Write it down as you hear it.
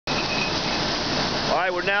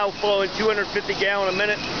right, we're now flowing 250 gallon a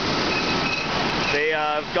minute. They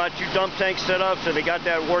got 2 dump tanks set up, so they got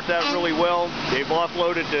that worked out really well. They've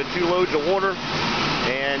offloaded 2 loads of water,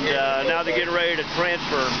 and now they're getting ready to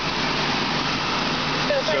transfer.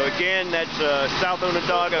 So again, that's South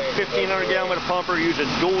Onondaga 1,500 gallon pumper using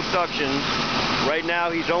dual suctions. Right now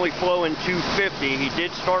he's only flowing 250. He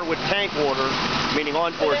did start with tank water, meaning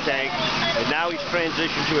on-board tank, and now he's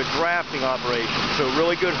transitioned to a drafting operation. So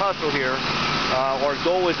really good hustle here. Our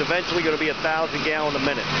goal is eventually going to be 1,000 gallon a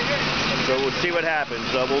minute. So we'll see what happens.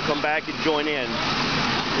 We'll come back and join in.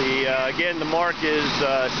 Again, the mark is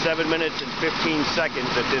 7 minutes and 15 seconds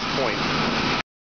at this point.